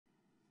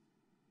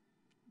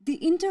The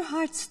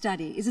Inheart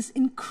Study is this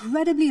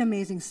incredibly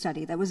amazing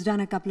study that was done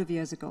a couple of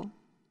years ago.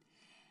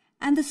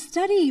 And the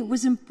study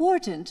was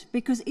important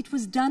because it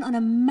was done on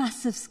a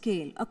massive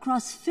scale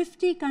across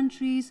 50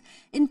 countries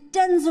in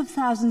tens of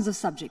thousands of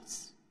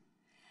subjects.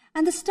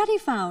 And the study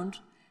found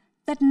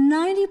that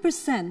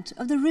 90%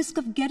 of the risk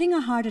of getting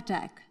a heart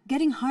attack,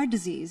 getting heart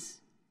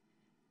disease,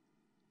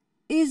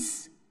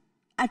 is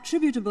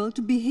attributable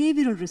to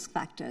behavioral risk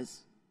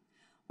factors.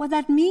 What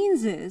that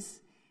means is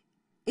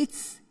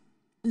it's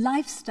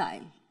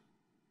lifestyle.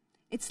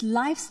 It's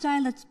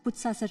lifestyle that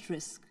puts us at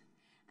risk.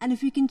 And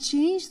if we can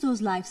change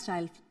those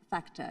lifestyle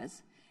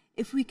factors,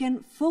 if we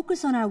can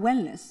focus on our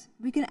wellness,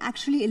 we can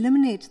actually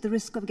eliminate the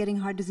risk of getting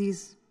heart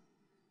disease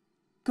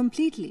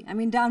completely. I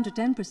mean, down to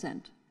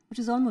 10%, which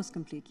is almost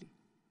completely.